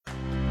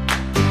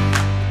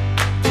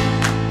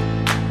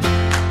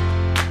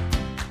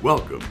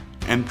Welcome,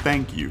 and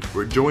thank you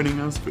for joining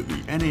us for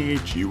the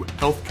NAHU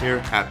Healthcare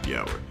Happy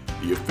Hour,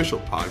 the official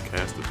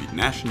podcast of the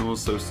National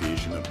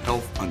Association of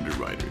Health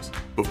Underwriters.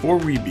 Before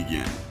we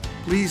begin,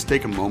 please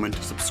take a moment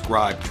to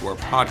subscribe to our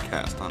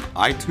podcast on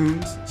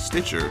iTunes,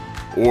 Stitcher,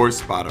 or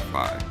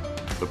Spotify.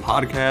 The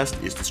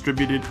podcast is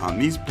distributed on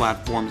these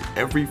platforms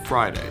every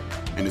Friday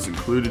and is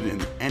included in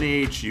the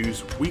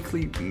NAHU's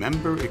weekly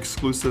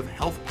member-exclusive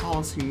health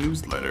policy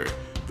newsletter,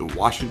 The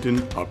Washington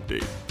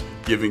Update,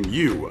 giving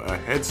you a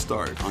head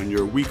start on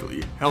your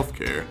weekly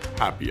healthcare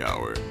happy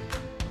hour.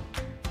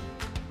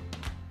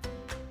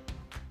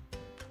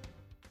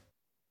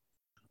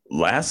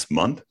 Last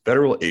month,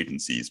 federal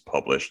agencies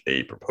published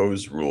a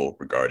proposed rule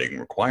regarding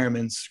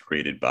requirements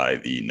created by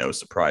the No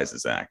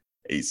Surprises Act,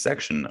 a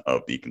section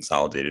of the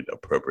Consolidated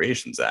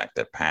Appropriations Act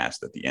that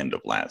passed at the end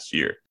of last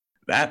year.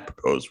 That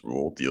proposed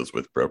rule deals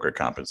with broker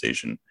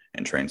compensation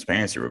and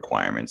transparency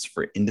requirements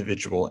for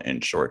individual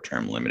and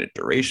short-term limited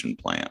duration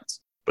plans.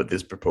 But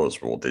this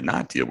proposed rule did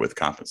not deal with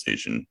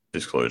compensation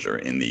disclosure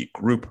in the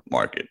group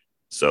market.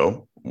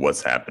 So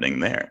what's happening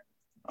there?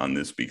 On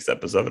this week's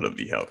episode of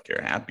the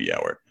Healthcare Happy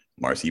Hour,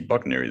 Marcy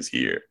Buckner is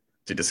here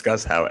to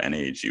discuss how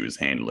NAHU is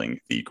handling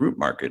the group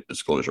market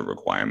disclosure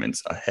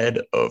requirements ahead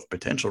of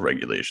potential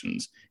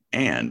regulations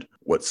and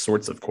what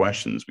sorts of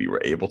questions we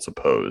were able to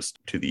pose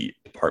to the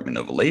Department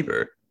of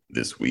Labor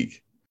this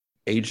week.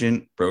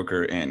 Agent,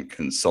 broker, and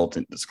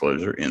consultant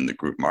disclosure in the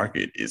group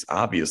market is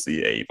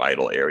obviously a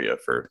vital area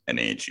for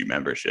NAHU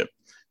membership.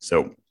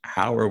 So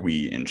how are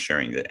we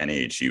ensuring that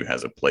NAHU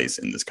has a place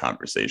in this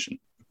conversation?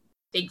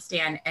 Thanks,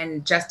 Dan.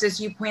 And just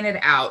as you pointed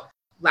out,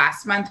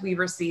 last month we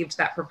received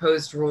that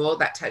proposed rule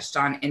that touched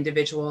on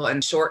individual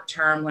and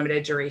short-term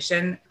limited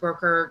duration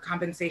broker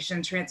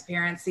compensation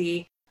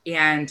transparency.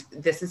 And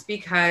this is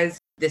because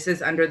this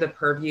is under the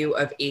purview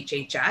of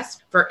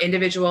HHS. For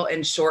individual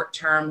and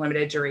short-term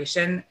limited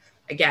duration,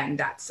 again,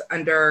 that's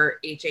under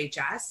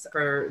HHS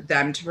for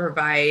them to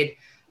provide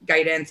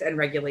guidance and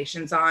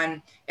regulations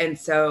on. And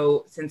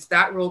so since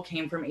that rule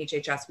came from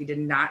HHS, we did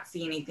not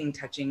see anything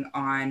touching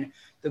on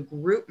the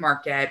group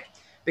market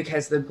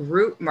because the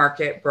group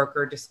market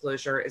broker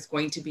disclosure is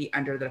going to be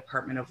under the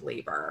Department of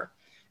Labor.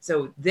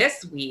 So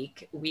this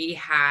week, we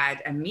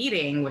had a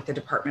meeting with the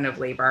Department of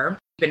Labor.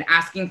 We've been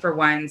asking for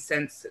one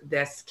since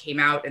this came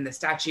out in the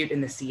statute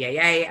in the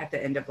CAA at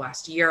the end of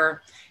last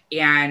year.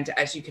 And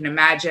as you can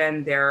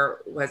imagine, there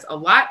was a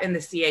lot in the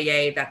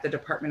CAA that the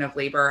Department of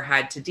Labor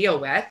had to deal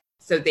with.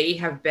 So they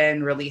have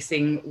been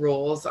releasing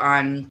rules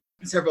on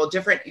several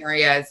different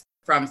areas,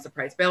 from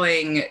surprise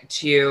billing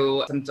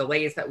to some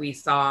delays that we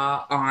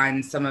saw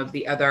on some of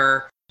the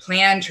other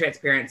plan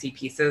transparency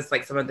pieces,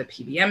 like some of the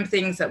PBM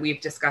things that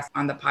we've discussed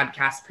on the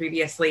podcast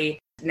previously.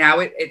 Now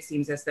it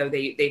seems as though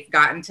they've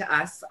gotten to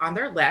us on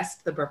their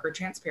list, the broker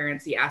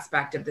transparency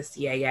aspect of the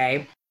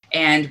CAA.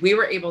 And we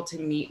were able to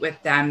meet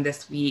with them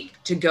this week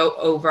to go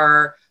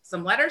over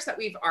some letters that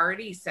we've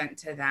already sent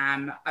to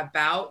them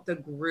about the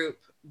group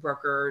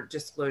broker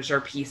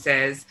disclosure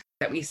pieces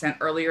that we sent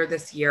earlier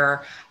this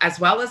year, as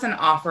well as an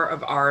offer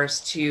of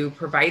ours to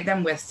provide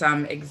them with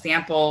some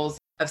examples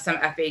of some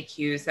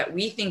FAQs that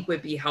we think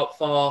would be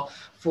helpful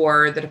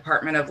for the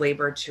Department of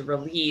Labor to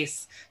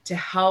release to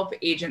help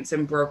agents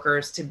and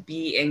brokers to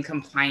be in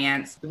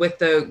compliance with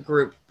the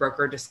group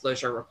broker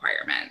disclosure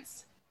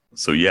requirements.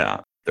 So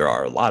yeah, there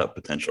are a lot of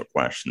potential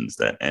questions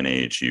that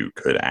NAHU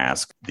could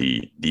ask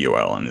the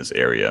DOL in this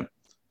area.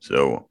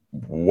 So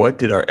what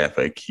did our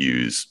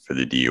FAQs for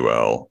the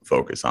DOL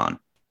focus on?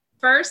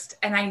 First,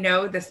 and I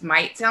know this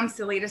might sound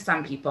silly to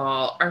some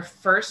people, our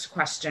first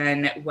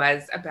question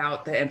was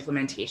about the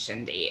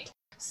implementation date.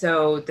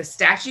 So the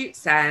statute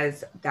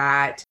says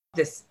that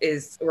this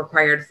is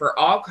required for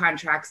all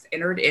contracts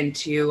entered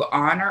into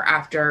on or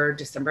after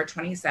December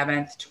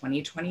 27th,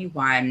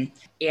 2021.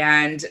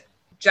 And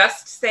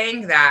just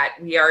saying that,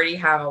 we already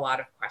have a lot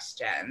of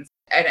questions.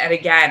 And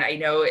again, I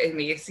know it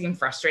may seem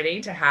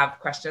frustrating to have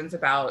questions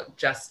about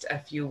just a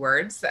few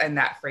words and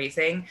that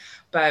phrasing,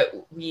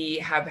 but we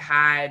have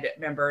had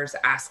members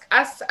ask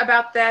us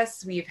about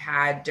this. We've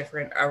had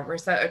different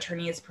ERISA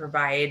attorneys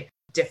provide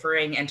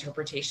differing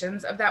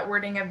interpretations of that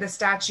wording of the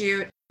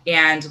statute,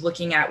 and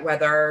looking at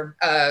whether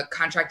a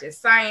contract is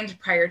signed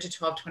prior to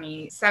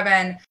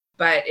 12/27,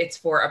 but it's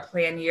for a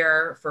plan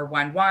year for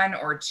 1/1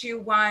 or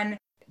 2/1.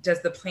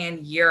 Does the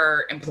plan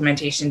year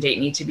implementation date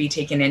need to be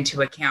taken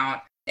into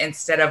account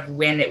instead of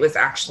when it was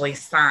actually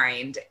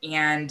signed?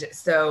 And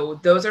so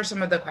those are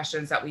some of the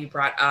questions that we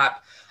brought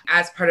up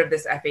as part of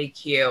this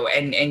FAQ,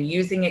 and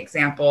using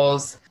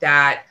examples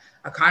that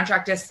a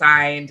contract is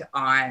signed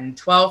on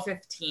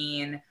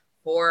 12/15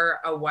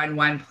 for a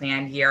 1/1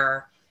 plan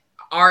year.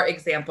 Our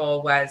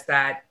example was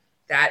that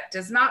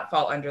does not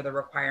fall under the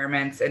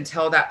requirements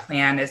until that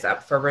plan is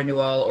up for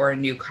renewal or a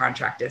new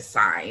contract is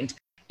signed.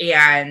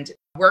 And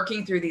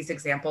working through these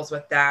examples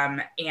with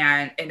them.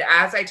 And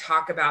as I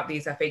talk about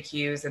these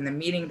FAQs and the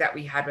meeting that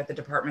we had with the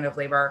Department of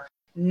Labor,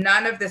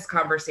 none of this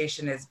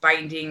conversation is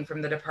binding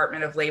from the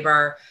Department of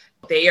Labor.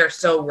 They are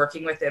still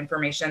working with the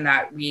information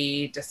that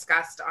we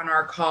discussed on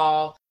our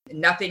call.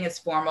 Nothing is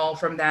formal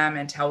from them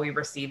until we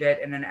receive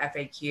it in an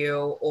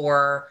FAQ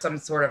or some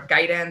sort of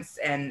guidance,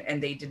 and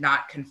they did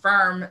not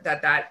confirm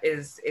that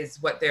is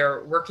what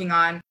they're working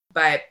on.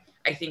 But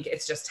I think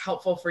it's just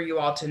helpful for you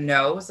all to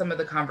know some of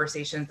the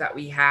conversations that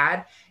we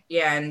had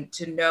and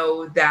to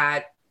know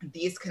that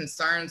these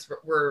concerns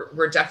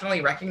were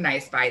definitely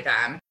recognized by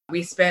them.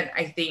 We spent,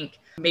 I think,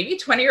 maybe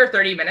 20 or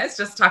 30 minutes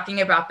just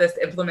talking about this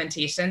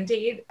implementation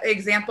date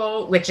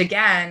example, which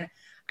again,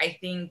 I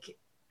think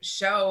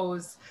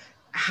shows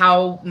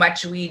how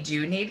much we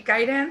do need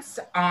guidance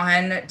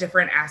on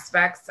different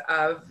aspects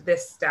of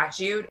this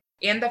statute.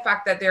 And the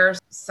fact that there's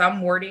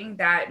some wording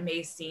that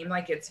may seem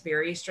like it's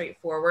very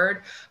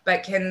straightforward,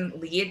 but can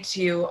lead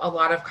to a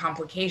lot of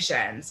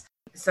complications.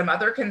 Some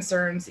other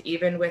concerns,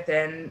 even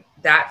within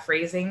that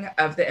phrasing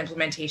of the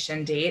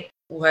implementation date,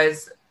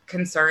 was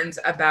concerns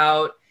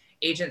about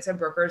agents and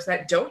brokers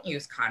that don't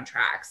use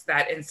contracts,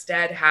 that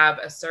instead have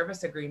a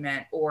service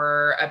agreement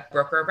or a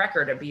broker of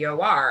record, a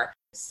BOR.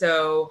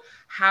 So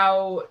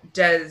how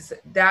does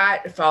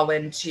that fall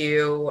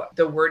into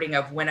the wording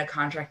of when a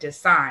contract is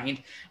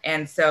signed?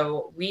 And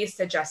so we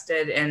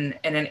suggested in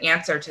an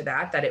answer to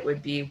that it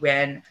would be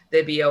when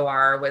the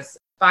BOR was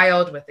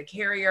filed with the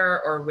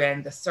carrier, or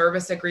when the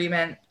service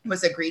agreement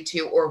was agreed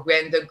to, or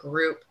when the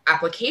group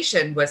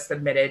application was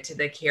submitted to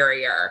the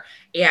carrier.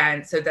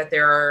 And so that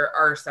there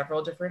are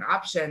several different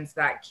options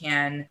that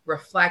can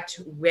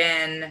reflect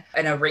when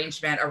an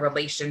arrangement, a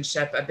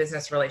relationship, a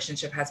business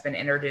relationship has been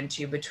entered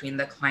into between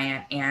the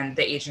client and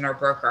the agent or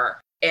broker.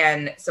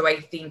 And so I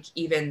think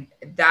even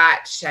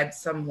that sheds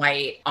some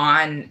light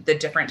on the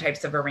different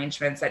types of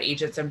arrangements that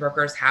agents and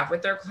brokers have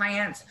with their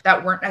clients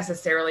that weren't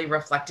necessarily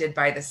reflected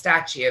by the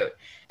statute.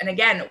 And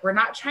again, we're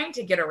not trying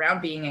to get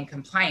around being in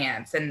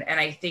compliance. And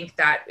I think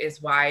that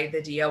is why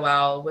the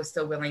DOL was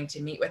so willing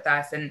to meet with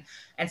us and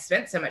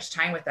spent so much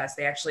time with us.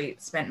 They actually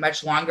spent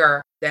much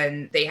longer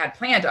than they had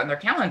planned on their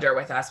calendar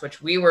with us,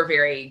 which we were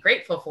very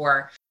grateful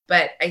for.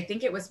 But I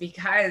think it was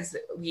because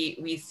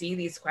we see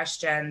these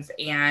questions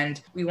and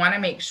we want to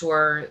make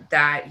sure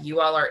that you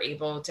all are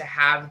able to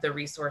have the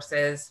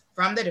resources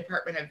from the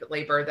Department of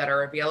Labor that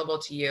are available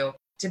to you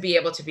to be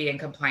able to be in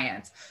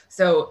compliance.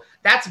 So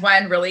that's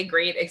one really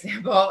great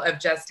example of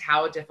just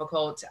how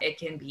difficult it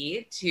can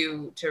be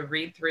to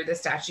read through the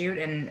statute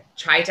and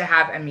try to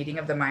have a meeting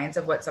of the minds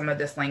of what some of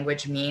this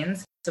language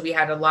means. So we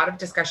had a lot of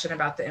discussion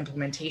about the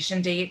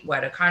implementation date,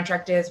 what a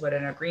contract is, what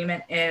an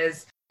agreement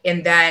is,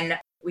 and then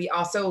we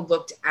also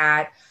looked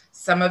at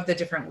some of the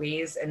different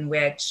ways in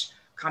which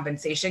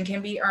compensation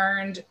can be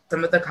earned,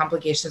 some of the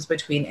complications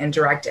between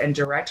indirect and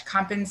direct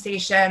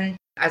compensation,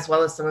 as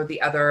well as some of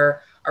the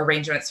other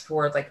arrangements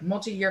for like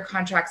multi-year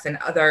contracts and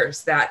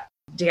others that,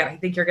 Dan, I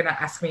think you're going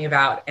to ask me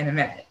about in a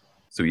minute.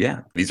 So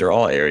yeah, these are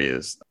all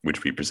areas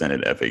which we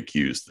presented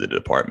FAQs to the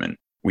department.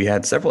 We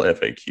had several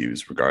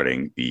FAQs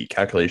regarding the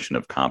calculation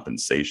of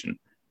compensation,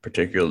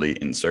 particularly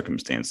in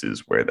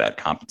circumstances where that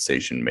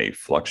compensation may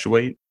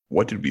fluctuate.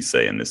 What did we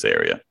say in this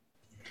area?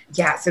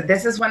 Yeah, so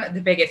this is one of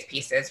the biggest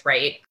pieces,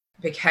 right?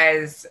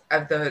 Because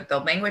of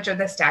the language of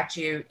the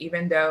statute,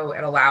 even though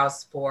it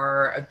allows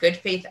for a good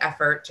faith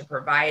effort to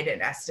provide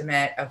an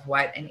estimate of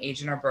what an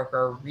agent or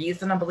broker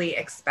reasonably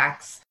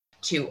expects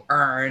to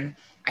earn,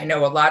 I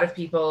know a lot of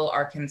people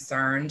are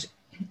concerned,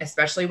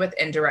 especially with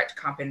indirect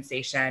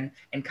compensation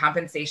and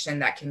compensation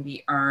that can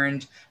be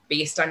earned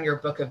based on your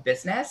book of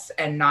business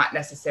and not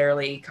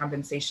necessarily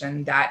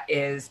compensation that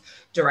is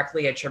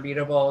directly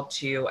attributable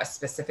to a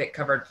specific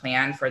covered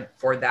plan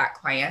for that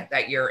client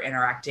that you're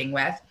interacting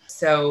with.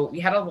 So we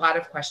had a lot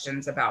of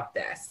questions about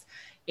this.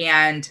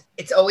 And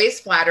it's always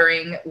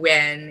flattering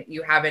when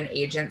you have an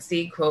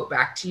agency quote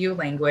back to you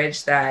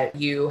language that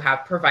you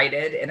have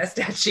provided in a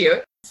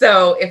statute.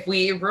 So if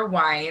we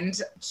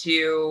rewind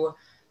to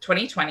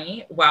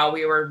 2020, while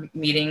we were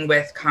meeting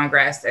with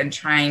Congress and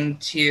trying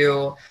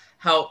to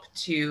help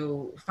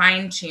to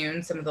fine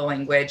tune some of the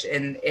language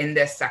in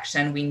this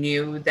section, we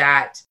knew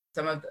that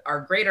some of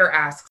our greater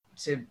asks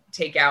to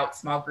take out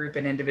small group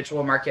and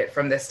individual market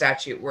from this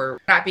statute were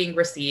not being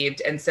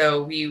received. And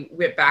so we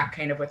went back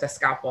kind of with a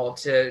scalpel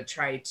to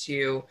try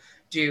to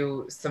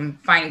do some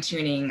fine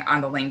tuning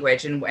on the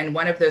language. And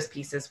one of those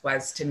pieces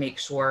was to make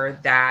sure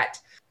that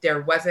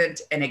there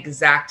wasn't an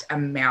exact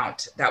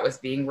amount that was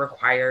being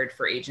required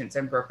for agents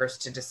and brokers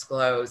to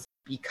disclose,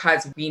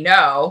 because we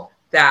know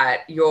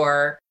that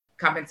your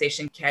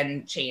compensation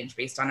can change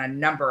based on a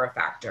number of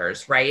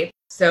factors, right?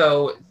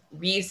 So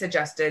we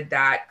suggested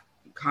that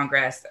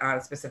Congress,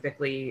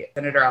 specifically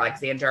Senator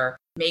Alexander,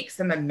 make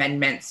some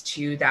amendments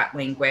to that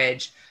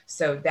language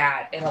so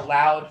that it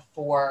allowed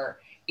for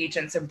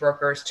agents and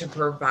brokers to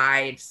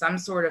provide some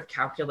sort of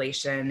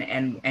calculation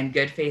and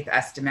good faith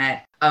estimate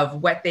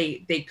of what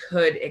they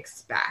could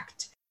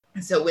expect.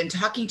 So when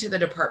talking to the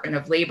Department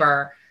of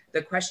Labor,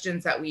 the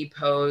questions that we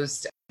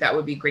posed that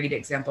would be great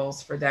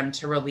examples for them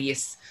to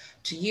release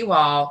to you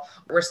all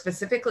were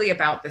specifically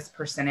about this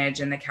percentage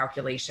and the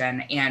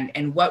calculation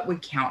and what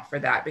would count for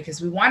that,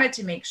 because we wanted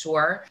to make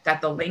sure that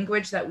the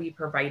language that we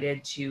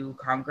provided to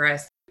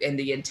Congress and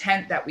the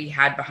intent that we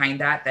had behind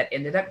that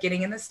ended up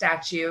getting in the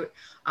statute.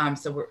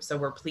 So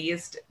we're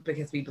pleased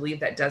because we believe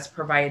that does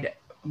provide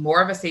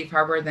more of a safe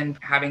harbor than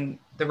having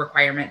the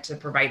requirement to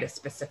provide a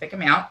specific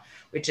amount,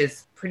 which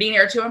is pretty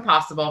near to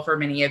impossible for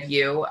many of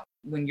you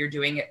when you're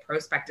doing it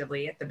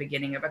prospectively at the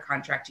beginning of a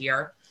contract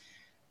year.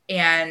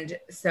 And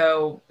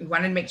so we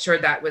wanted to make sure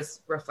that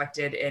was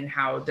reflected in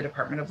how the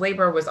Department of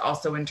Labor was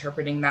also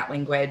interpreting that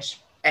language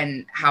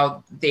and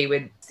how they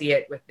would see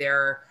it with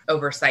their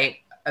oversight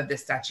of the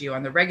statute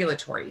on the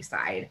regulatory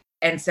side.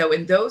 And so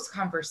in those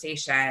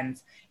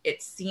conversations,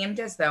 it seemed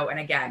as though, and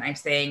again, I'm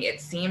saying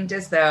it seemed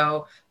as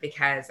though,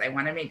 because I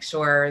want to make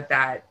sure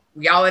that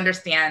we all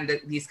understand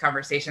that these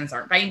conversations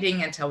aren't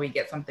binding until we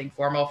get something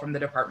formal from the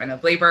Department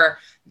of Labor.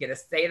 I'm going to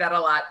say that a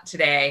lot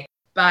today,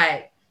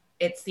 but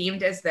it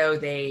seemed as though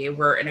they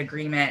were in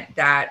agreement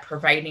that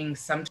providing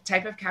some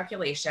type of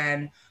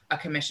calculation, a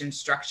commission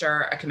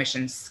structure, a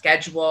commission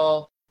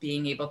schedule,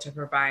 being able to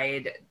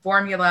provide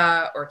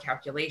formula or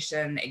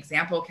calculation,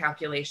 example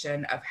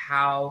calculation of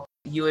how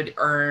you would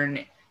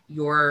earn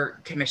your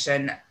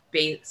commission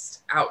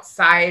based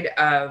outside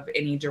of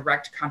any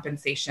direct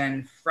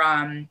compensation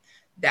from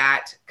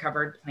that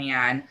covered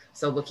plan.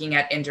 So looking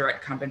at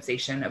indirect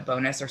compensation, a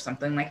bonus or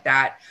something like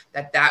that,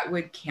 that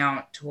would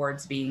count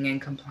towards being in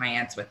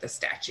compliance with the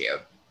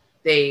statute.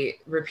 They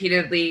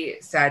repeatedly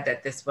said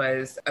that this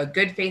was a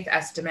good faith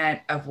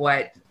estimate of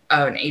what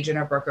an agent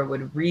or broker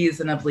would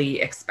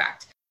reasonably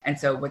expect. And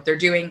so what they're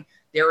doing,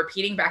 they're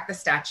repeating back the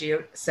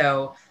statute.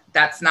 So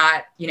that's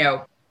not,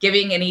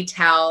 giving any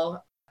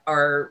tell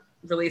or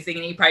releasing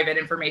any private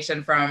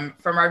information from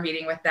our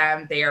meeting with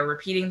them. They are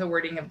repeating the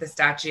wording of the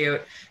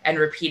statute and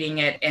repeating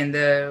it in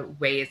the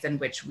ways in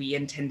which we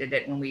intended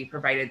it when we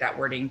provided that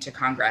wording to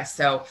Congress.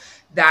 So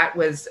that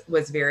was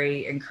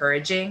very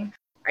encouraging.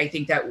 I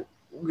think that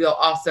we'll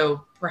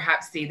also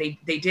perhaps see,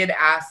 they did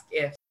ask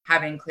if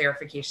having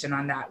clarification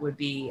on that would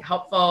be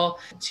helpful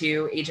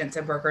to agents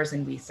and brokers,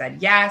 and we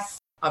said yes.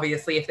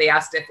 Obviously, if they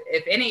asked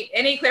if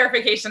any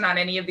clarification on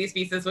any of these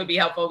pieces would be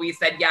helpful, we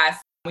said yes.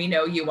 We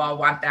know you all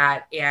want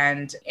that,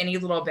 and any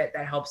little bit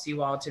that helps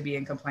you all to be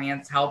in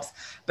compliance helps.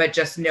 But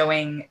just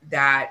knowing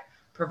that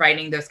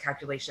providing those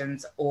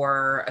calculations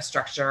or a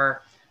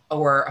structure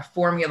or a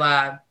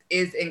formula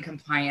is in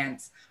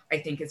compliance, I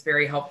think is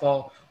very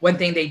helpful. One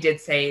thing they did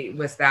say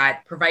was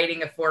that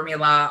providing a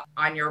formula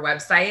on your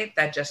website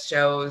that just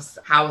shows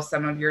how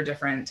some of your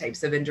different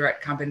types of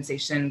indirect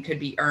compensation could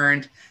be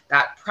earned,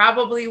 that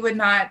probably would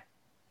not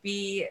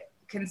be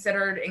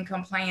considered in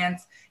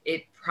compliance.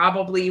 It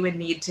probably would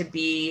need to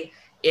be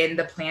in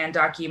the plan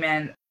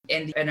document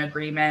in an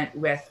agreement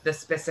with the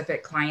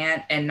specific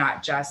client and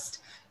not just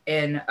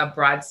in a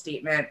broad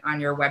statement on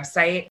your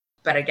website.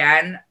 But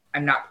again,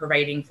 I'm not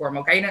providing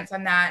formal guidance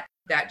on that.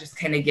 That just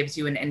kind of gives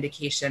you an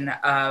indication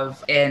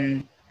of,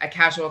 in a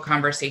casual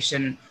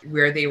conversation,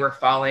 where they were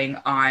falling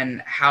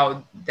on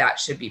how that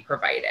should be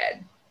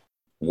provided.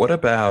 What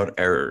about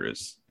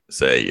errors?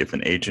 Say if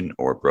an agent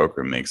or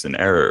broker makes an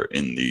error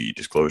in the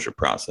disclosure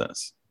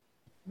process.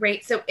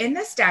 Right. So in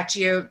the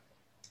statute,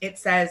 it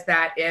says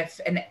that if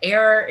an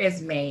error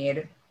is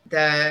made,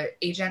 the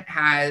agent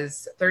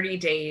has 30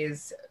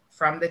 days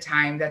from the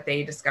time that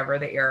they discover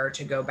the error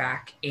to go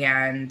back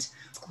and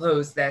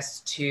disclose this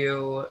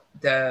to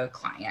the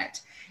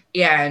client.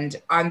 And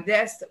on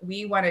this,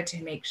 we wanted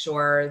to make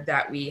sure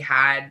that we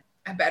had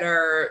a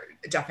better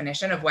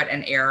definition of what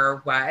an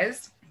error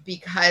was,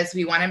 because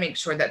we want to make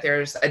sure that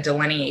there's a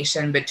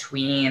delineation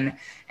between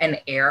an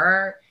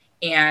error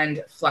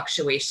and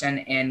fluctuation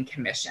in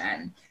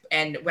commission.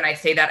 And when I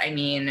say that, I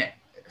mean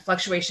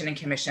fluctuation in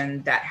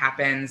commission that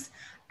happens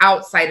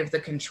outside of the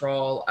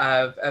control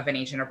of an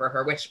agent or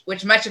broker,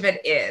 which much of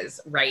it is,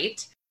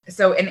 right?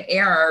 So an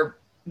error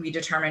we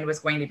determined was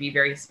going to be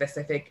very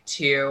specific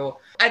to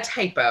a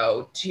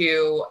typo,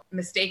 to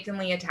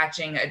mistakenly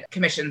attaching a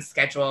commission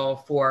schedule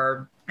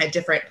for a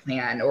different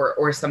plan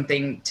or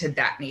something to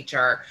that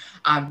nature,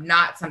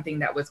 not something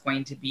that was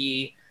going to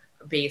be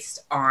based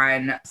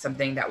on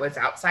something that was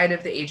outside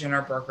of the agent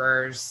or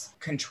broker's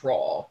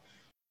control.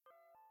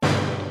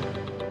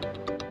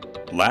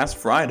 Last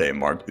Friday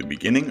marked the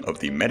beginning of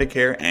the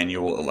Medicare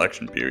annual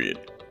election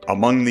period.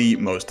 Among the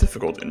most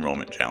difficult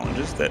enrollment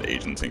challenges that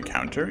agents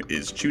encounter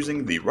is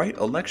choosing the right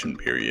election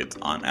periods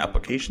on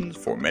applications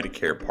for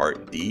Medicare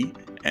Part D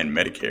and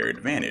Medicare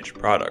Advantage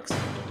products.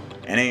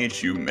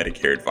 NAHU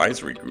Medicare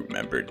Advisory Group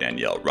member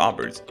Danielle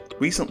Roberts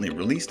recently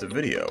released a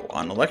video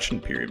on election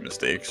period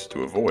mistakes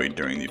to avoid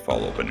during the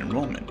fall open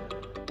enrollment.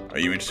 Are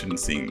you interested in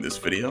seeing this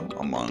video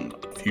among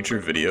future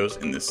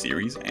videos in this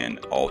series and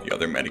all the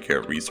other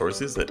Medicare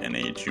resources that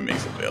NAHU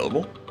makes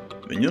available?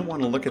 Then you'll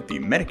want to look at the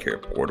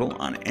Medicare portal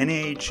on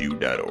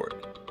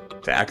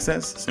nahu.org. To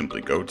access,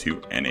 simply go to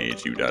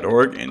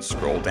nahu.org and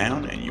scroll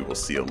down, and you will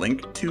see a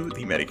link to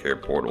the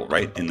Medicare portal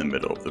right in the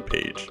middle of the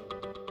page.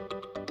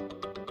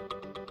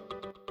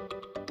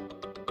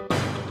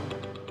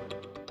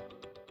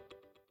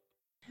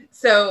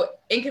 So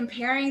in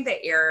comparing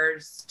the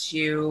errors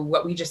to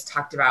what we just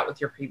talked about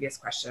with your previous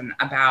question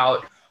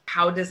about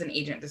how does an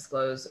agent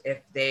disclose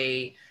if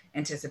they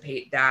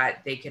anticipate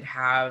that they could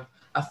have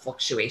a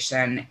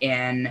fluctuation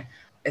in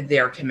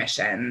their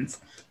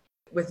commissions.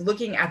 With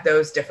looking at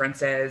those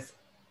differences,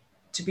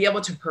 to be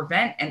able to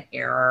prevent an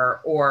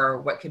error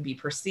or what could be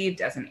perceived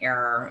as an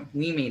error,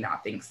 we may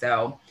not think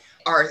so,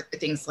 are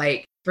things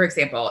like, for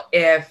example,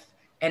 if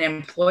an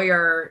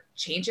employer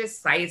changes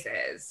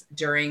sizes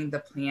during the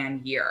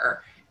plan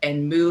year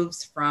and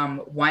moves from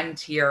one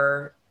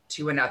tier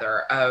to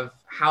another of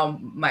how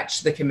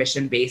much the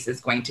commission base is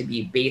going to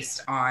be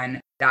based on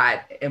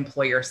that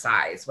employer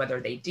size, whether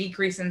they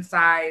decrease in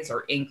size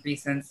or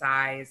increase in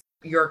size,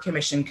 your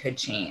commission could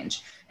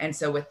change. And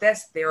so with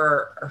this, there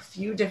are a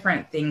few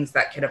different things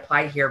that could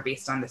apply here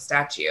based on the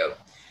statute.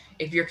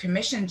 If your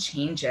commission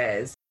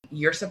changes,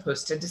 you're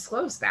supposed to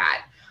disclose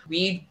that.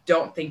 We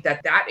don't think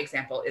that that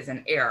example is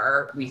an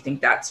error. We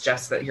think that's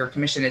just that your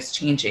commission is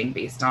changing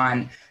based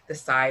on the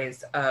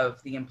size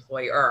of the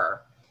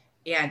employer.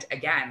 And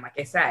again, like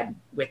I said,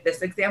 with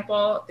this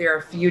example, there are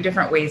a few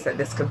different ways that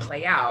this could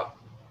play out.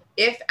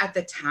 If at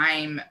the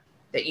time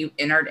that you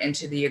entered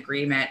into the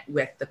agreement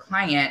with the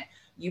client,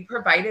 you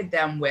provided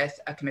them with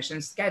a commission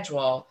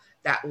schedule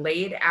that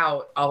laid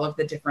out all of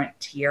the different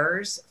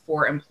tiers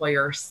for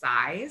employer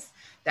size,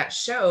 that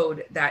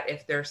showed that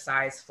if their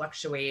size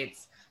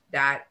fluctuates,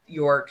 that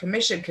your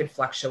commission could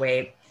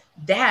fluctuate,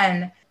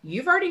 then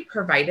you've already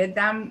provided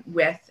them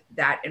with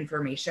that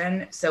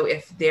information. So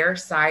if their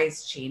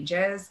size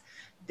changes,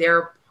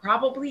 there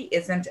probably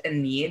isn't a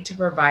need to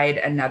provide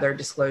another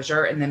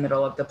disclosure in the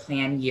middle of the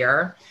plan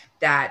year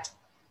that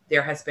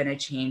there has been a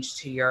change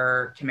to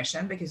your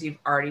commission, because you've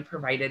already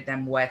provided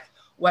them with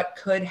what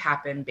could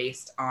happen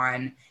based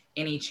on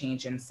any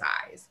change in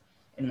size.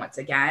 And once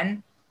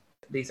again,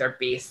 these are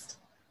based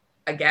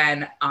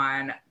again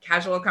on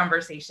casual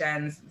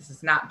conversations. This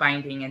is not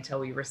binding until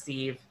we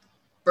receive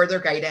further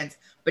guidance,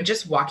 but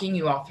just walking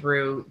you all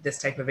through this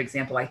type of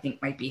example, I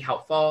think might be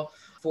helpful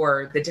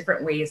for the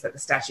different ways that the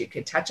statute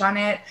could touch on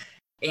it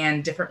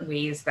and different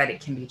ways that it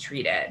can be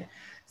treated.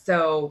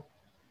 So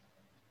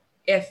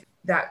if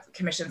that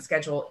commission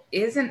schedule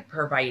isn't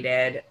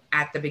provided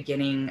at the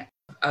beginning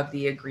of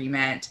the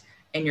agreement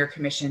and your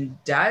commission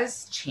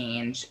does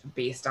change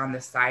based on the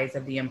size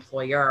of the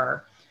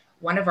employer,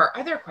 one of our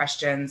other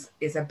questions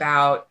is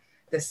about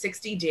the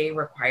 60-day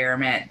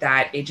requirement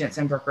that agents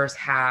and brokers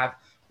have,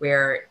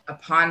 where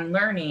upon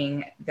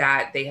learning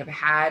that they have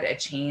had a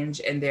change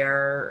in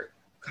their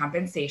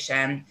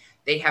compensation,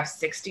 they have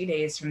 60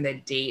 days from the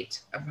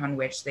date upon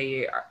which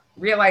they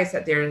realize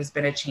that there has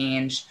been a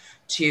change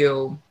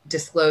to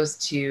disclose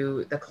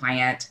to the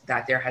client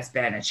that there has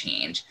been a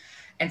change.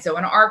 And so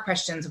in our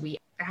questions, we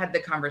had the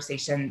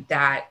conversation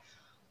that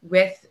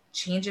with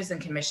changes in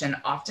commission,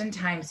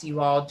 oftentimes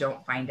you all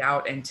don't find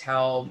out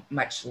until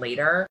much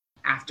later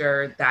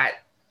after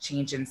that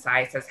change in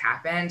size has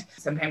happened.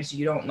 Sometimes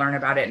you don't learn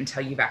about it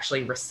until you've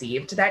actually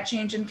received that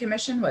change in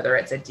commission, whether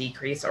it's a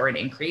decrease or an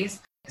increase.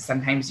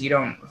 Sometimes you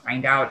don't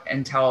find out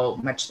until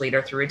much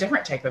later through a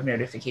different type of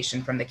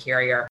notification from the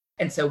carrier.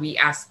 And so we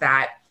ask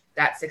that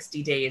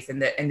 60 days and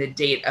the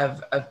date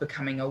of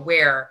becoming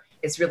aware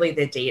is really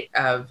the date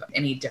of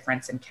any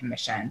difference in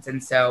commissions.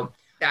 And so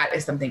that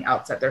is something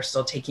else that they're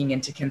still taking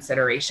into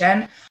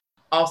consideration.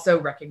 Also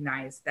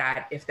recognize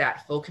that if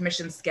that full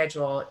commission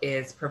schedule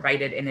is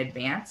provided in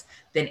advance,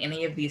 then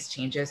any of these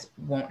changes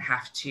won't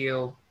have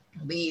to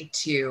lead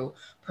to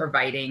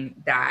providing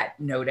that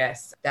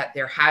notice that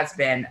there has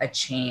been a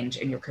change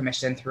in your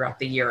commission throughout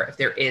the year if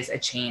there is a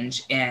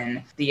change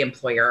in the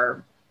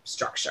employer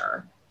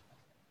structure.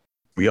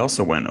 We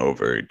also went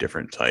over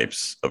different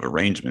types of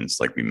arrangements,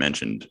 like we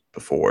mentioned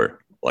before,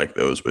 like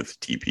those with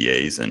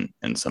TPAs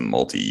and some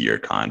multi-year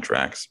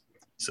contracts.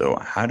 So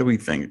how do we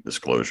think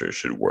disclosure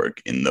should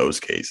work in those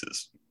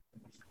cases?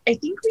 I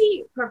think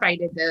we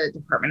provided the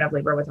Department of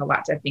Labor with a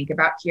lot to think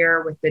about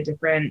here with the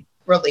different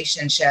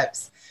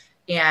relationships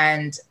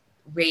and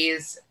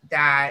ways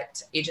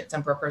that agents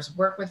and brokers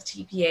work with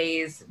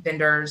TPAs,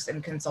 vendors,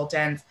 and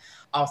consultants,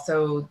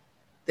 also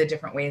the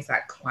different ways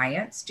that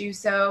clients do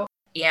so,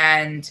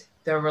 and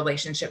the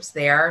relationships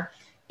there,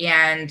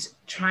 and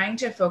trying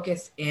to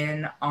focus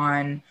in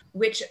on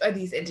which of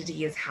these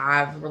entities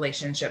have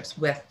relationships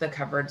with the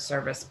covered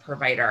service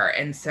provider.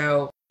 And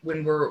so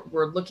when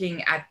we're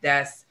looking at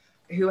this,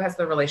 who has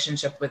the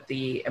relationship with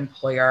the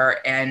employer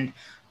and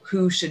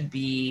who should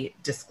be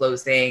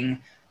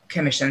disclosing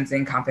commissions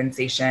and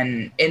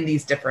compensation in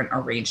these different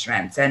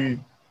arrangements.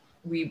 And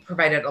we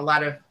provided a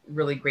lot of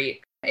really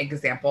great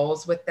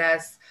examples with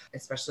this,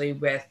 especially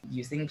with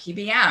using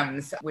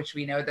PBMs, which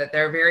we know that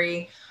they're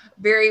very,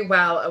 very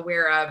well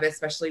aware of,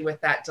 especially with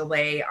that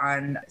delay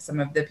on some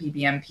of the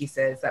PBM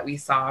pieces that we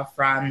saw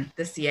from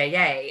the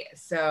CAA.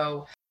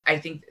 So I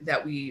think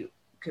that we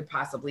could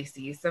possibly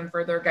see some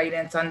further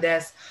guidance on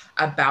this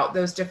about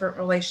those different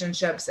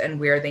relationships and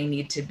where they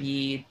need to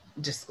be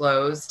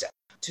disclosed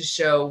to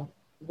show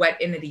what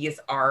entities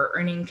are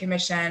earning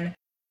commission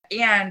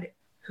and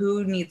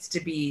who needs to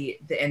be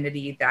the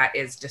entity that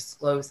is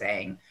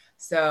disclosing.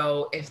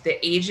 So if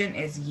the agent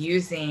is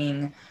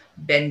using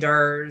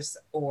vendors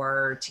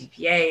or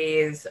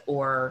TPAs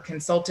or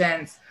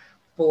consultants,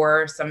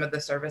 for some of the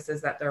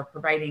services that they're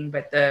providing,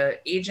 but the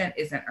agent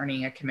isn't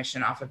earning a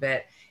commission off of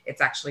it.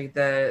 It's actually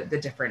the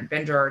different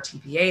vendor or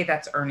TPA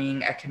that's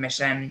earning a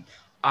commission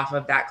off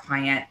of that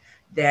client.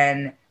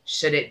 Then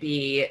should it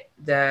be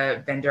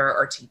the vendor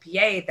or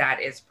TPA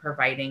that is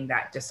providing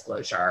that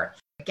disclosure?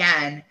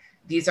 Again,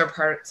 these are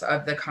parts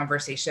of the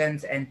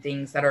conversations and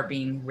things that are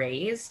being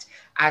raised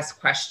as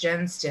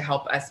questions to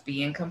help us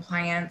be in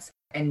compliance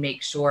and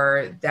make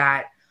sure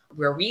that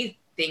where we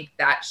think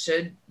that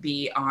should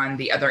be on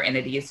the other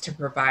entities to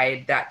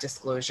provide that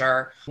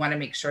disclosure, we want to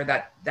make sure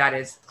that that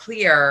is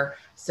clear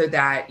so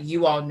that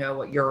you all know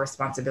what your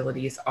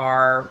responsibilities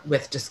are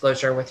with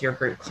disclosure with your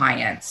group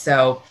clients.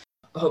 So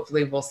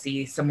hopefully we'll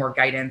see some more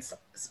guidance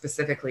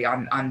specifically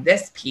on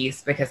this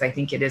piece, because I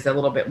think it is a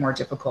little bit more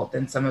difficult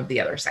than some of the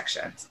other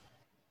sections.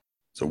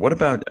 So what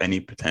about any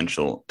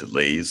potential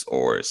delays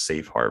or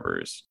safe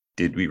harbors?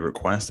 Did we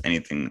request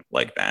anything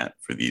like that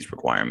for these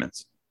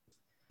requirements?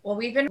 Well,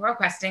 we've been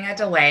requesting a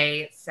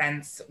delay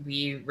since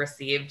we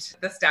received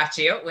the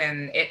statute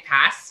when it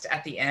passed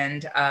at the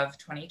end of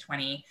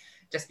 2020,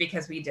 just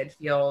because we did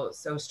feel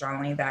so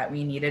strongly that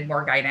we needed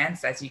more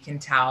guidance. As you can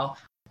tell,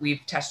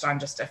 we've touched on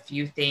just a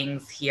few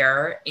things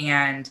here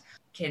and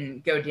can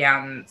go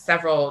down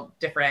several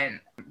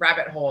different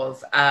rabbit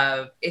holes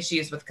of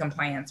issues with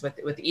compliance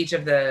with each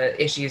of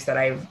the issues that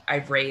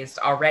I've raised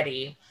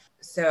already.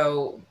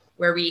 So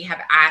where we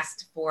have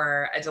asked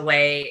for a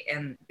delay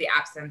in the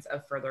absence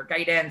of further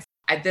guidance,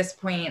 at this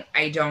point,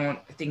 I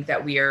don't think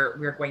that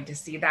we're going to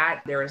see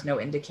that. There is no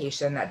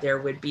indication that there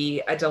would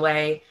be a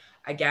delay.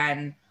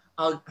 Again,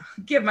 I'll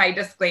give my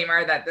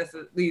disclaimer that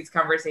these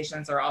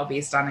conversations are all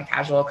based on a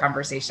casual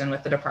conversation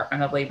with the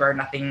Department of Labor.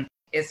 Nothing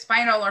is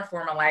final or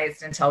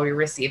formalized until we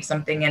receive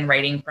something in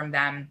writing from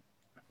them.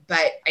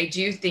 But I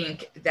do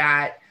think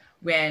that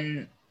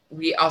when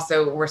we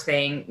also were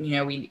saying,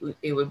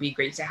 it would be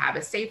great to have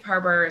a safe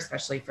harbor,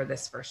 especially for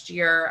this first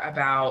year,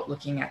 about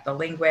looking at the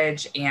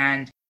language,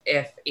 and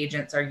if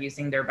agents are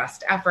using their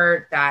best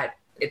effort, that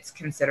it's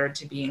considered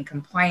to be in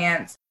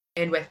compliance.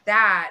 And with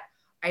that,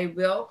 I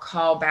will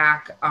call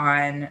back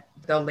on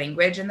the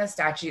language in the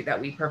statute that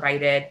we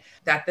provided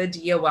that the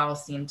DOL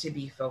seemed to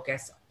be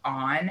focused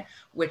on,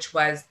 which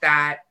was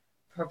that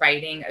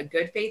providing a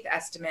good faith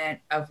estimate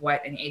of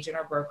what an agent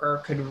or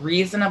broker could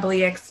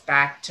reasonably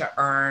expect to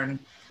earn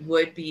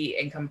would be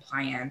in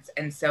compliance.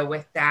 And so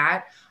with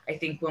that, I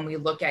think when we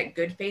look at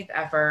good faith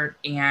effort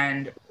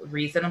and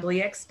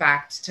reasonably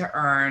expect to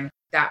earn,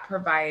 that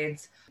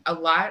provides a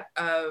lot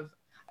of,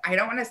 I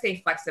don't want to say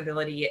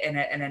flexibility in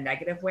a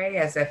negative way,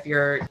 as if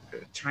you're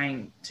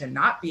trying to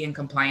not be in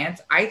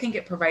compliance. I think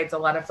it provides a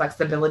lot of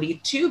flexibility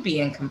to be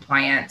in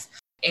compliance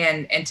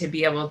and to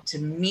be able to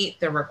meet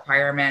the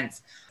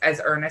requirements as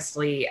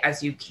earnestly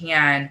as you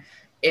can,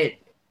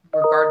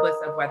 regardless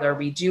of whether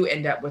we do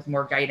end up with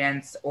more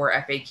guidance or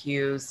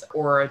FAQs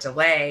or a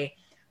delay.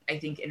 I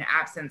think in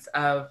absence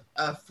of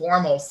a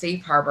formal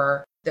safe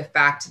harbor, the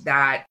fact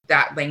that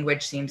that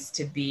language seems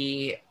to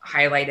be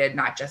highlighted,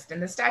 not just in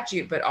the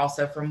statute, but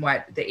also from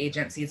what the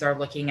agencies are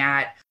looking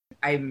at,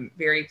 I'm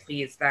very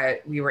pleased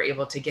that we were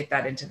able to get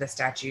that into the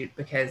statute,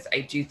 because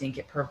I do think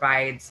it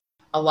provides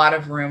a lot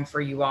of room for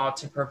you all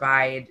to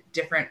provide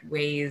different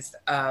ways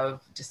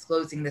of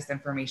disclosing this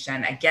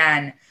information.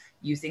 Again,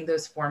 using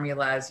those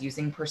formulas,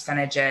 using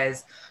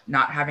percentages,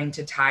 not having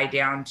to tie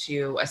down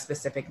to a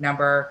specific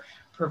number,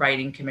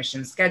 providing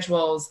commission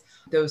schedules,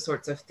 those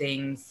sorts of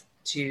things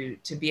to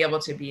be able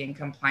to be in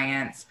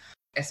compliance,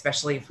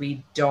 especially if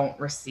we don't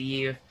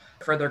receive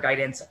further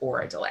guidance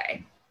or a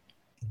delay.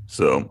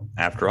 So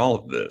after all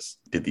of this,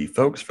 did the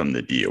folks from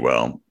the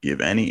DOL give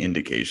any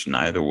indication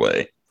either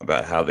way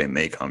about how they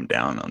may come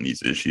down on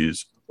these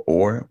issues,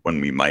 or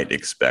when we might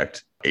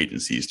expect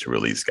agencies to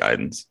release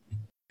guidance?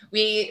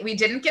 We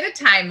didn't get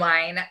a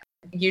timeline.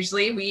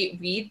 Usually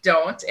we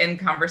don't in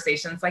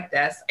conversations like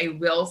this. I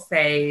will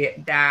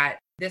say that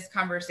this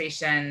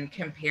conversation,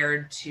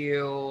 compared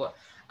to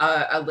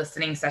a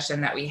listening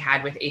session that we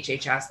had with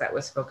HHS that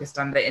was focused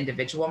on the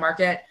individual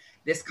market,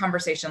 this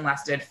conversation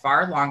lasted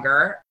far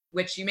longer,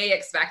 which you may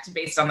expect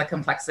based on the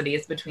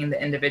complexities between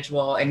the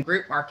individual and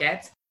group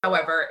markets.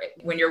 However,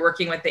 when you're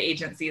working with the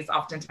agencies,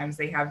 oftentimes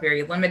they have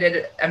very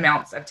limited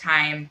amounts of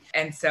time.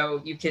 And so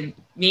you can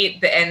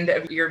meet the end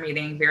of your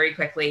meeting very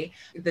quickly.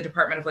 The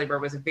Department of Labor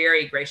was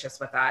very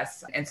gracious with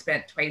us and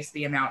spent twice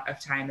the amount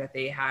of time that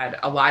they had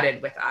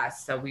allotted with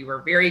us. So we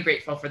were very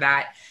grateful for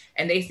that.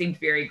 And they seemed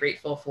very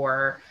grateful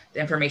for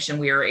the information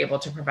we were able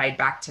to provide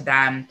back to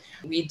them.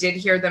 We did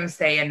hear them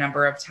say a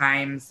number of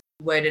times,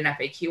 would an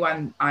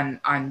FAQ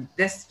on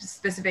this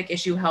specific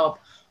issue help?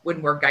 Would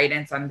more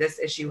guidance on this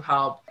issue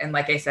help? And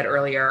like I said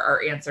earlier,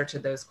 our answer to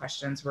those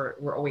questions were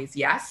always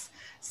yes.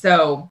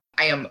 So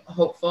I am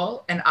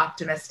hopeful and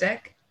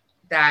optimistic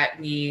that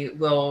we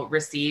will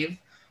receive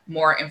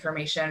more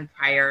information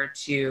prior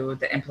to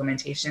the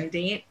implementation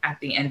date at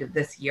the end of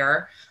this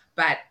year.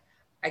 But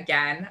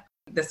again,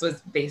 This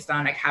was based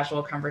on a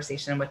casual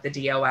conversation with the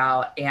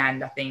DOL, and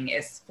nothing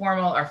is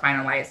formal or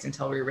finalized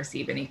until we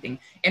receive anything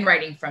in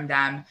writing from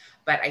them.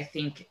 But I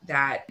think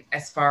that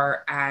as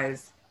far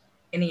as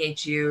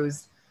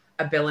NAHU's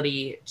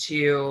ability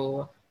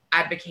to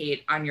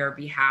advocate on your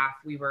behalf,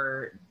 we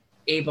were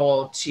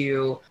able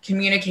to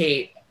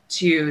communicate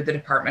to the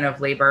Department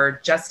of Labor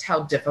just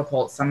how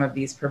difficult some of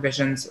these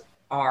provisions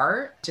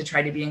are to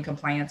try to be in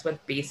compliance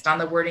with based on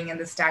the wording in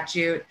the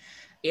statute.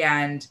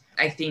 And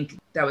I think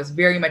that was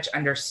very much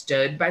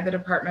understood by the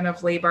Department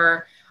of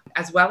Labor,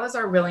 as well as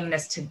our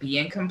willingness to be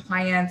in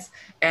compliance,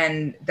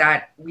 and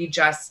that we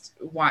just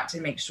want to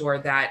make sure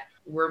that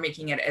we're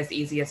making it as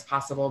easy as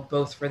possible,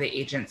 both for the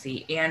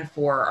agency and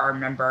for our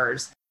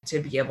members, to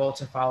be able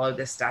to follow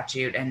this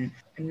statute and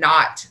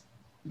not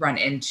run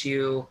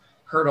into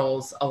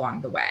hurdles along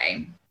the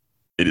way.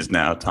 It is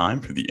now time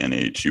for the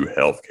NAHU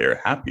Healthcare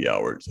Happy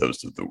Hour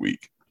Toast of the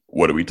Week.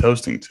 What are we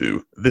toasting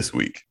to this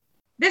week?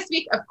 This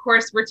week, of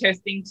course, we're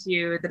toasting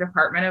to the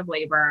Department of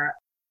Labor.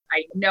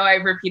 I know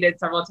I've repeated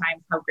several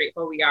times how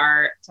grateful we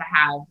are to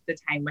have the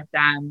time with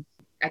them.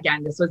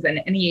 Again, this was an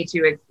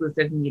NAHU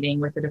exclusive meeting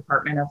with the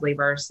Department of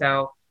Labor,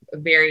 so a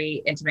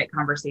very intimate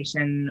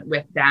conversation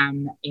with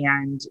them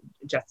and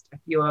just a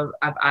few of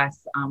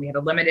us. We had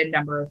a limited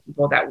number of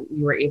people that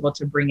we were able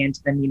to bring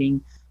into the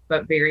meeting,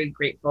 but very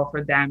grateful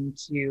for them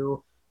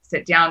to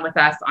sit down with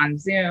us on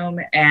Zoom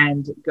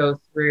and go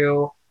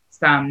through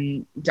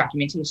some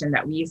documentation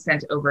that we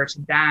sent over to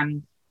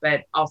them,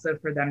 but also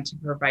for them to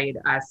provide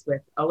us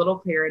with a little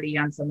clarity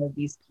on some of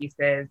these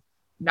pieces,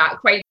 not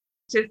quite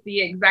to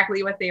see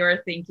exactly what they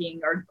were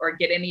thinking or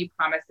get any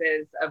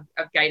promises of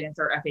guidance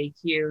or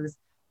FAQs,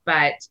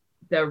 but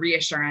the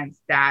reassurance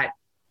that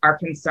our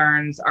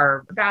concerns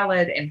are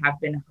valid and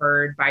have been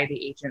heard by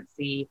the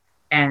agency.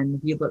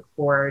 And we look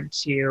forward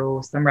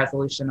to some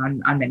resolution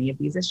on many of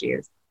these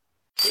issues.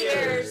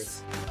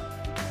 Cheers!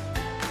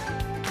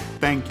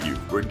 Thank you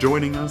for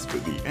joining us for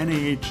the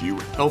NAHU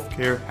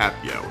Healthcare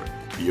Happy Hour,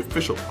 the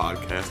official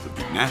podcast of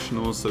the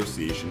National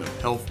Association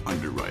of Health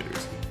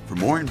Underwriters. For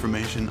more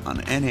information on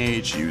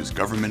NAHU's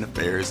government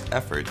affairs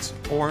efforts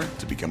or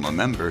to become a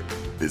member,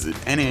 visit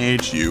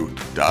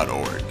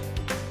nahu.org.